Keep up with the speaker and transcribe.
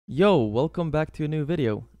Yo, welcome back to a new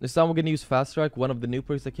video. This time we're gonna use Fast Track, one of the new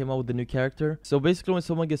perks that came out with the new character. So basically when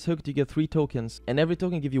someone gets hooked, you get 3 tokens, and every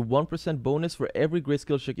token gives you 1% bonus for every great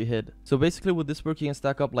skill check you hit. So basically with this perk you can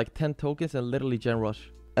stack up like 10 tokens and literally gen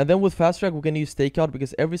rush. And then with Fast Track, we're gonna use Stakeout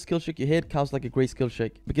because every skill check you hit counts like a great skill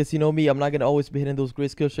check. Because you know me, I'm not gonna always be hitting those great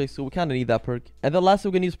skill checks, so we kinda need that perk. And then lastly,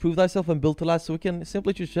 we're gonna use Prove Thyself and Build to Last so we can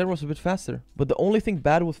simply choose Gen Rush a bit faster. But the only thing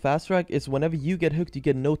bad with Fast Track is whenever you get hooked, you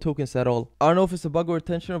get no tokens at all. I don't know if it's a bug or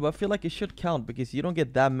intentional, but I feel like it should count because you don't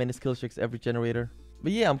get that many skill checks every generator.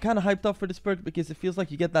 But yeah, I'm kind of hyped up for this perk because it feels like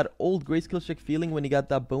you get that old great skill check feeling when you got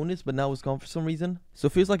that bonus, but now it's gone for some reason. So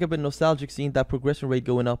it feels like a bit nostalgic seeing that progression rate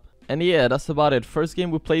going up. And yeah, that's about it. First game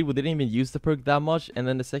we played, we didn't even use the perk that much, and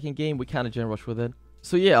then the second game we kind of gen rush with it.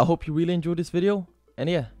 So yeah, I hope you really enjoyed this video, and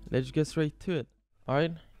yeah, let's get straight to it.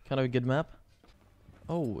 Alright, kind of a good map.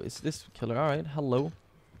 Oh, it's this killer. Alright, hello.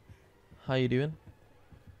 How you doing?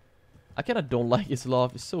 I kind of don't like his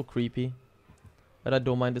laugh, it's so creepy. But I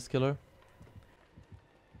don't mind this killer.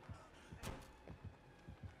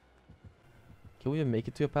 Can we even make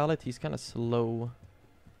it to a pallet? He's kind of slow.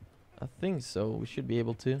 I think so. We should be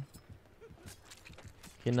able to.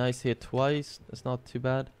 Okay, nice hit twice. That's not too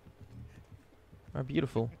bad. Alright,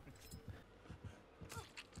 beautiful.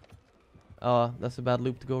 That's a bad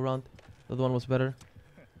loop to go around. The other one was better.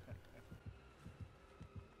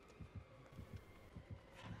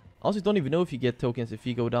 I also don't even know if you get tokens if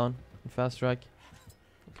you go down in Fast Track.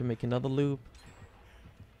 We can make another loop.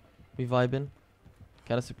 We vibing.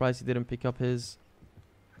 Kind of surprised he didn't pick up his.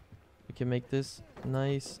 We can make this.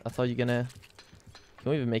 Nice. I thought you're gonna...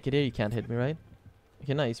 Can we even make it here? You can't hit me, right?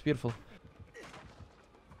 Okay, nice. Beautiful.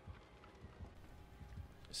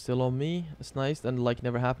 Still on me. That's nice. Then like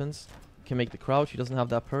never happens. Can make the crouch. He doesn't have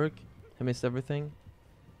that perk. He missed everything.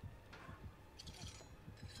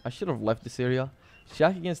 I should have left this area.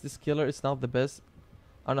 Shack against this killer is not the best.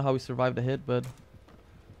 I don't know how we survived the hit, but that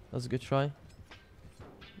was a good try.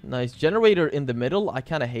 Nice. Generator in the middle. I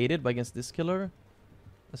kind of hate it, but against this killer,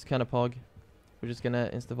 that's kind of pog. We're just gonna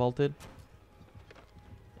insta-vault it.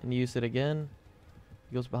 And use it again.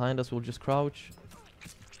 He goes behind us, we'll just crouch.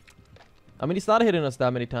 I mean, he's not hitting us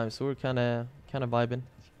that many times, so we're kind of vibing.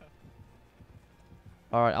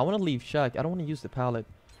 Alright, I want to leave Shack. I don't want to use the pallet.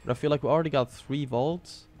 But I feel like we already got 3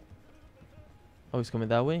 vaults. Oh, he's coming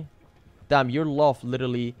that way. Damn, your loft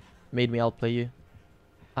literally made me outplay you.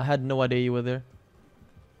 I had no idea you were there.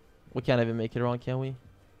 We can't even make it around, can we?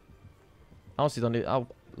 Honestly, don't need...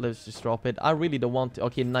 let's just drop it. I really don't want to...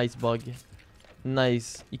 Okay, nice bug.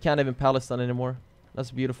 Nice. You can't even Palestine anymore.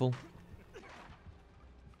 That's beautiful.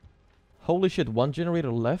 Holy shit, 1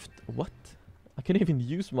 generator left? What? I can't even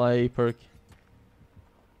use my perk.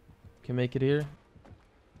 Can make it here.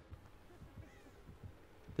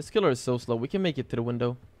 This killer is so slow. We can make it to the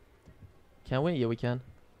window. Can we? Yeah, we can.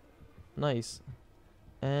 Nice.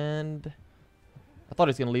 And... I thought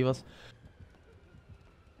he was gonna leave us.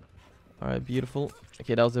 Alright, beautiful.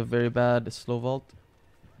 Okay, that was a very bad slow vault.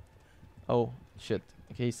 Oh, shit.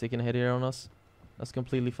 Okay, he's taking a hit here on us. That's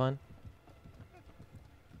completely fine.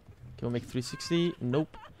 Can we make 360?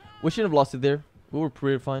 Nope. We shouldn't have lost it there. We were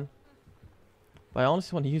pretty fine. But I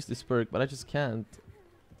honestly want to use this perk, but I just can't.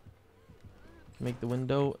 Make the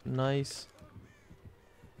window. Nice.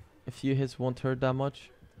 A few hits won't hurt that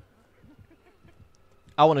much.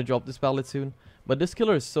 I want to drop this pallet soon. But this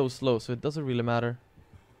killer is so slow, so it doesn't really matter.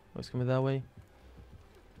 Oh, it's coming that way.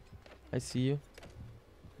 I see you.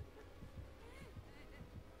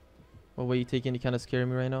 What way you taking? You kind of scaring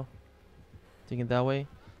me right now. Taking that way.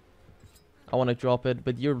 I want to drop it,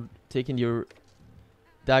 but you're taking your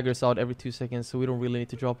daggers out every 2 seconds, so we don't really need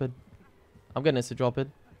to drop it. I'm gonna insta drop it.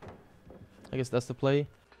 I guess that's the play.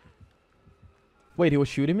 Wait, he was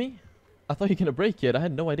shooting me? I thought you were gonna break it. I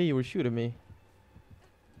had no idea you were shooting me.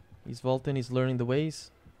 He's vaulting. He's learning the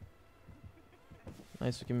ways.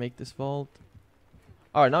 Nice, we can make this vault.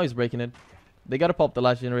 Alright, now he's breaking it. They gotta pop the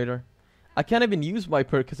last generator. I can't even use my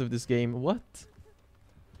perk because of this game. What?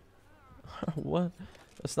 What?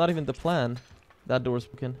 That's not even the plan. That door's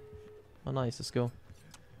broken. Oh, nice. Let's go.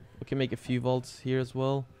 We can make a few vaults here as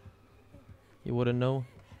well. You wouldn't know.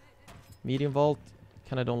 Medium vault.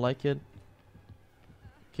 Kinda don't like it.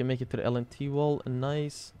 Can make it to the LNT wall.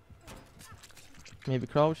 Nice. Maybe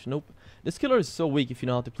crouch. Nope. This killer is so weak if you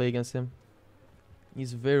know how to play against him.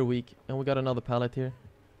 He's very weak. And we got another pallet here.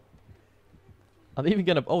 Are they even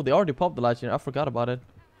gonna... Oh, they already popped the latch here. I forgot about it.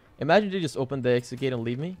 Imagine they just opened the exit gate and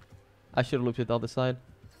leave me. I should have looked at the other side.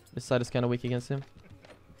 This side is kind of weak against him.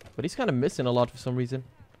 But he's kind of missing a lot for some reason.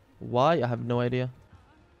 Why? I have no idea.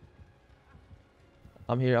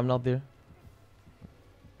 I'm here. I'm not there.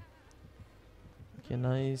 Okay,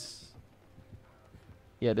 nice.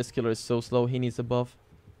 Yeah, this killer is so slow. He needs a buff.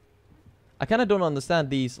 I kind of don't understand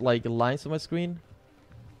these like lines on my screen.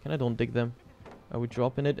 Kind of don't dig them. Are we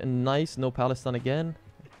dropping it? And nice. No Palestine again.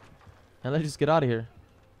 And let's just get out of here.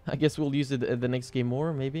 I guess we'll use it the next game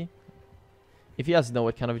more, maybe. If he has no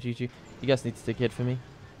hit, kind of a GG. You guys need to take a hit for me.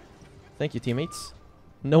 Thank you, teammates.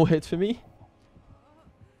 No hit for me.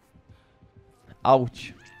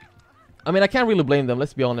 Ouch. I mean, I can't really blame them,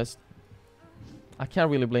 let's be honest. I can't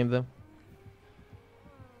really blame them.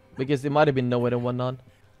 Because it might have been no hit and whatnot.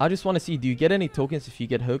 I just want to see, do you get any tokens if you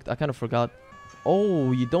get hooked? I kind of forgot.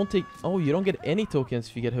 Oh, you don't take... Oh, you don't get any tokens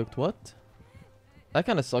if you get hooked. What? That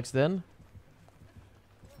kind of sucks then.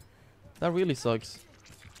 That really sucks.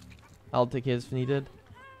 I'll take his if needed.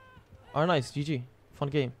 Alright, nice. GG. Fun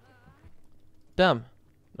game. Damn.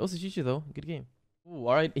 That was a GG though. Good game. Ooh,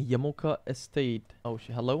 alright. Yamoka Estate. Oh,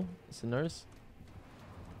 hello. It's a nurse.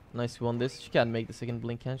 Nice, we won this. She can't make the second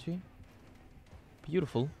blink, can she?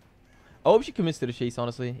 Beautiful. I hope she commits to the chase,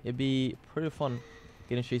 honestly. It'd be pretty fun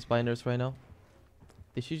getting chased by a nurse right now.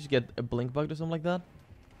 Did she just get a blink bugged or something like that?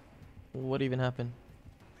 What even happened?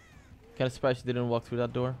 Kind of surprised she didn't walk through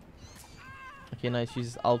that door. Okay, nice. She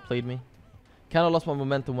just outplayed me. Kind of lost my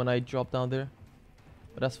momentum when I dropped down there.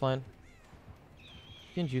 But that's fine.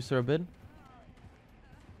 You can juice her a bit.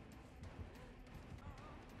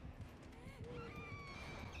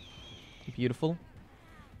 Beautiful.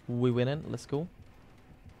 We win it. Let's go.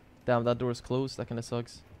 Damn, that door is closed. That kind of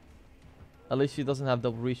sucks. At least she doesn't have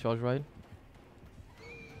double recharge, right?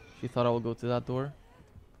 She thought I would go to that door.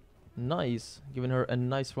 Nice. Giving her a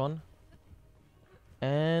nice run.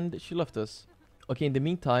 And she left us. Okay, in the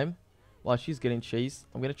meantime, while she's getting chased,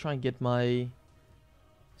 I'm going to try and get my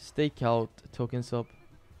stakeout tokens up.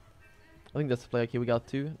 I think that's the play. Okay, we got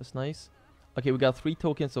 2. That's nice. Okay, we got 3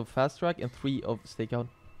 tokens of fast track and 3 of stakeout.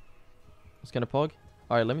 It's kind of pog.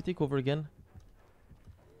 Alright, let me take over again.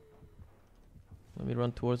 Let me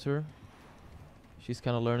run towards her. She's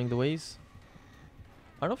kind of learning the ways.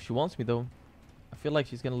 I don't know if she wants me though. I feel like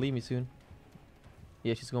she's going to leave me soon.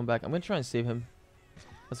 Yeah, she's going back. I'm going to try and save him.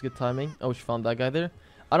 That's good timing. Oh, she found that guy there.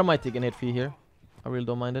 I don't mind taking a hit for you here. I really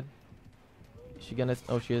don't mind it. Is she gonna...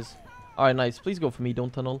 Oh, she is. Alright, nice. Please go for me.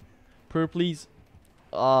 Don't tunnel. Please.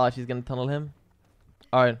 Ah, she's gonna tunnel him.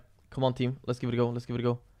 Alright. Come on, team. Let's give it a go. Let's give it a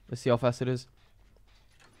go. Let's see how fast it is.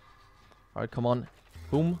 Alright, come on.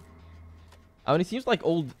 Boom. I mean, it seems like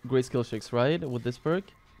old Great Skill Checks, right? With this perk.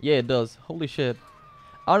 Yeah, it does. Holy shit.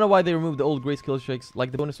 I don't know why they removed the old Great Skill Checks.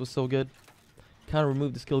 Like, the bonus was so good. Can't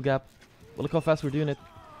remove the skill gap. But look how fast we're doing it.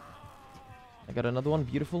 I got another one.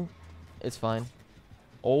 Beautiful. It's fine.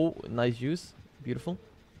 Oh, nice juice. Beautiful.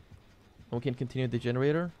 And we can continue the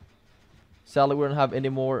generator. Sadly, we don't have any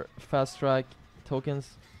more fast track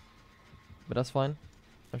tokens. But that's fine.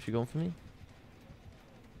 Is she going for me?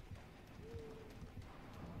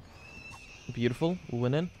 Beautiful. We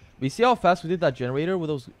win in. We see how fast we did that generator with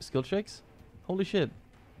those skill checks? Holy shit.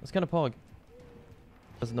 That's kind of pog.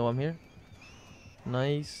 Doesn't know I'm here.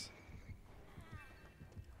 Nice.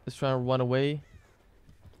 Let's try and run away.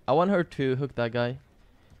 I want her to hook that guy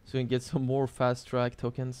so we can get some more fast track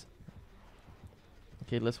tokens.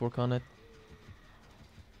 Okay, let's work on it.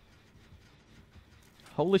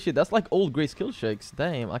 Holy shit, that's like old great skill checks.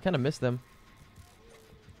 Damn, I kind of miss them.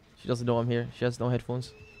 She doesn't know I'm here. She has no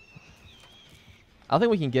headphones. I think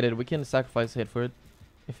we can get it. We can sacrifice a hit for it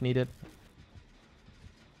if needed.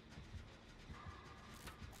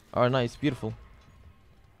 Alright, nice. Beautiful.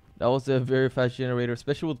 That was a very fast generator,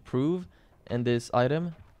 especially with prove and this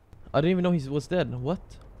item. I didn't even know he was dead. What?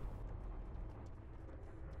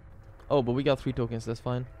 Oh, but we got 3 tokens. That's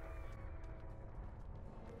fine.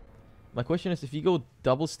 My question is, if you go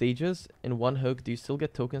double stages in one hook, do you still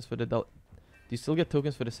get tokens for the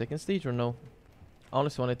second stage or no? I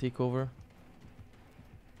honestly want to take over.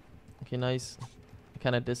 Okay, nice. I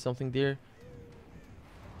kind of did something there.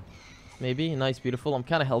 Maybe. Nice, beautiful. I'm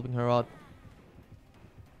kind of helping her out.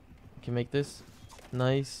 Can make this.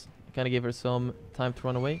 Nice. I kind of gave her some time to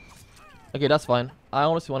run away. Okay, that's fine. I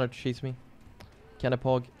honestly want her to chase me. Kind of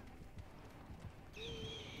pog.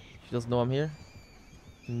 She doesn't know I'm here.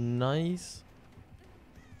 Nice.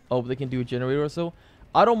 Oh, but they can do a generator or so.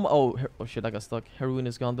 I don't... Oh, oh shit, I got stuck. Heroin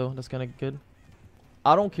is gone though. That's kind of good.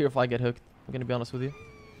 I don't care if I get hooked. I'm going to be honest with you.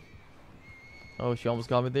 Oh, she almost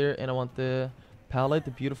got me there. And I want the pallet.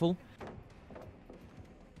 The beautiful.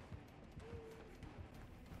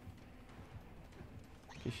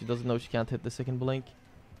 Okay, she doesn't know she can't hit the second blink.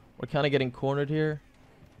 We're kind of getting cornered here.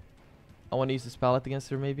 I want to use this pallet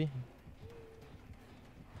against her maybe.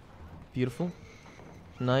 Beautiful.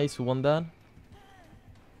 Nice, we won that.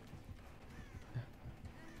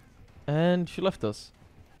 And she left us.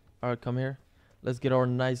 Alright, come here. Let's get our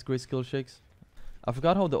nice gray skill shakes. I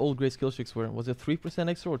forgot how the old gray skill shakes were. Was it 3%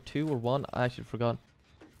 extra or 2 or 1? I actually forgot.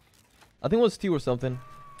 I think it was 2 or something.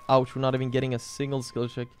 Ouch, we're not even getting a single skill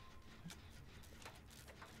check.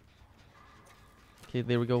 Okay,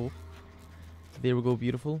 there we go. There we go,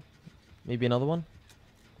 beautiful. Maybe another one.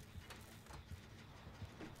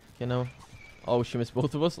 Okay, no. Oh, she missed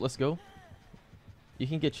both of us. Let's go. You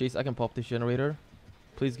can get chased. I can pop this generator.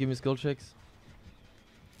 Please give me skill checks.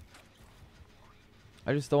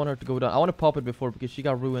 I just don't want her to go down. I want to pop it before because she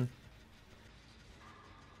got ruined.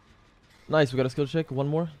 Nice, we got a skill check. One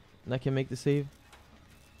more. And I can make the save.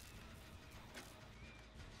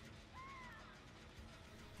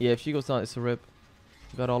 Yeah, if she goes down, it's a rip.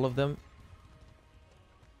 Got all of them.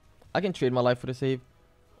 I can trade my life for the save.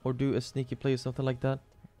 Or do a sneaky play or something like that.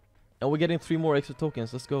 And we're getting 3 more extra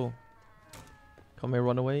tokens. Let's go. Come here,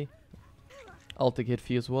 run away. I'll take a hit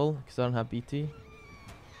for you as well, because I don't have BT.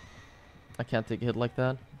 I can't take a hit like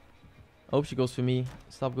that. I hope she goes for me.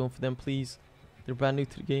 Stop going for them, please. They're brand new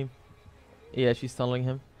to the game. Yeah, she's tunneling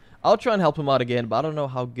him. I'll try and help him out again, but I don't know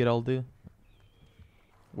how good I'll do.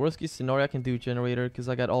 Worst case scenario, I can do generator, because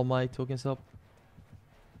I got all my tokens up.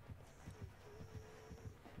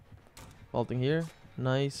 Vaulting here.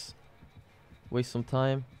 Nice. Waste some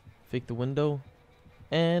time. Fake the window.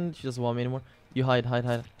 And she doesn't want me anymore. You hide, hide,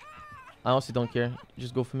 hide. I honestly don't care.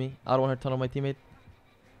 Just go for me. I don't want her to tunnel my teammate.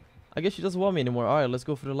 I guess she doesn't want me anymore. Alright, let's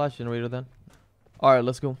go for the last generator then. Alright,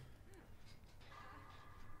 let's go.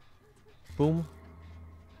 Boom.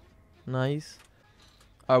 Nice.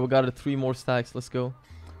 Alright, we got it. 3 more stacks. Let's go.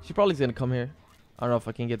 She probably is gonna come here. I don't know if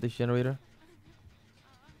I can get this generator.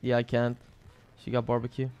 Yeah, I can't. She got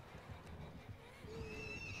barbecue.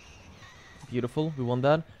 Beautiful. We won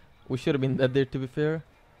that. We should have been dead there, to be fair.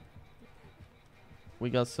 We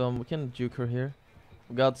got some. We can juke her here.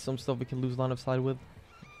 We got some stuff we can lose line of sight with.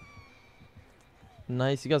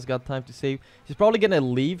 Nice. You guys got time to save. She's probably gonna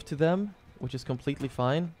leave to them, which is completely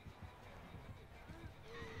fine.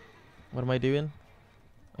 What am I doing?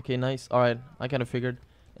 Okay, nice. Alright, I kind of figured.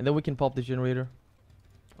 And then we can pop the generator.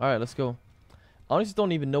 Alright, let's go. I honestly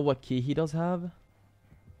don't even know what key he does have.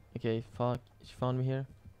 Okay, fuck. She found me here.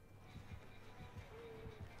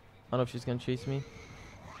 I don't know if she's gonna chase me.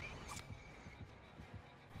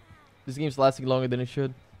 This game's lasting longer than it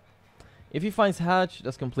should. If he finds hatch,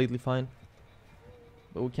 that's completely fine.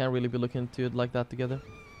 But we can't really be looking to it like that together.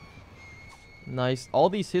 Nice. All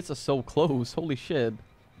these hits are so close. Holy shit.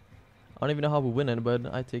 I don't even know how we win it,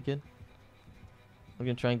 but I take it. I'm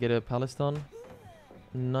gonna try and get a palace done.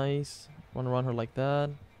 Nice. Run around her like that.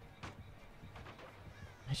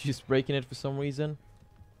 She's breaking it for some reason.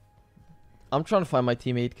 I'm trying to find my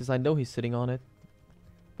teammate because I know he's sitting on it.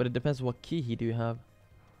 But it depends what key he do have.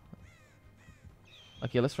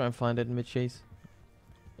 Okay, let's try and find it mid-chase.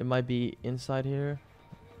 It might be inside here.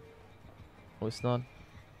 Oh, it's not.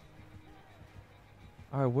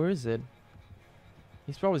 Alright, where is it?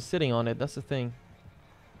 He's probably sitting on it. That's the thing.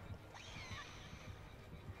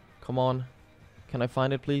 Come on. Can I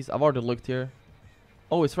find it, please? I've already looked here.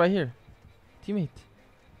 Oh, it's right here. Teammate.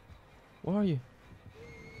 Where are you?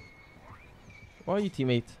 Where are you,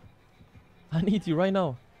 teammate? I need you right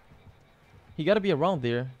now. He gotta be around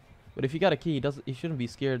there. But if he got a key, he shouldn't be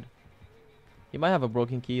scared. He might have a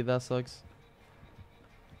broken key. That sucks.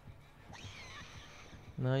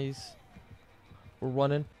 Nice. We're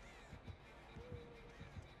running.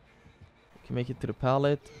 We can make it to the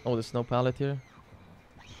pallet. Oh, there's no pallet here.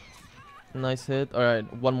 Nice hit.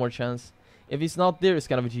 Alright, one more chance. If he's not there, it's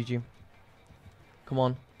kind of a GG. Come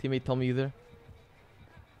on, teammate, tell me you're there.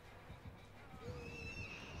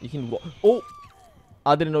 You can walk. Oh!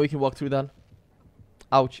 I didn't know you can walk through that.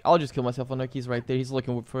 Ouch. I'll just kill myself on the keys right there. He's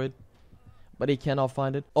looking for it. But he cannot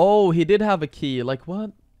find it. Oh, he did have a key. Like,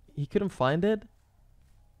 what? He couldn't find it?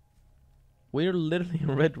 We're literally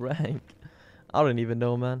in red rank. I don't even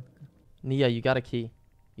know, man. Nia, you got a key.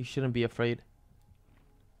 You shouldn't be afraid.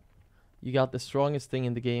 You got the strongest thing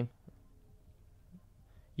in the game.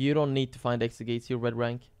 You don't need to find exit gates. You're red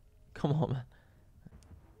rank. Come on, man.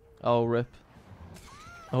 Oh, rip.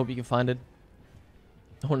 I hope you can find it.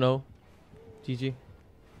 Oh, no. GG.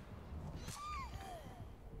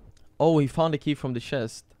 Oh, he found a key from the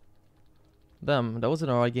chest. Damn, that was an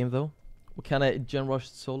alright game, though. We kinda gen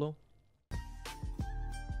rushed solo.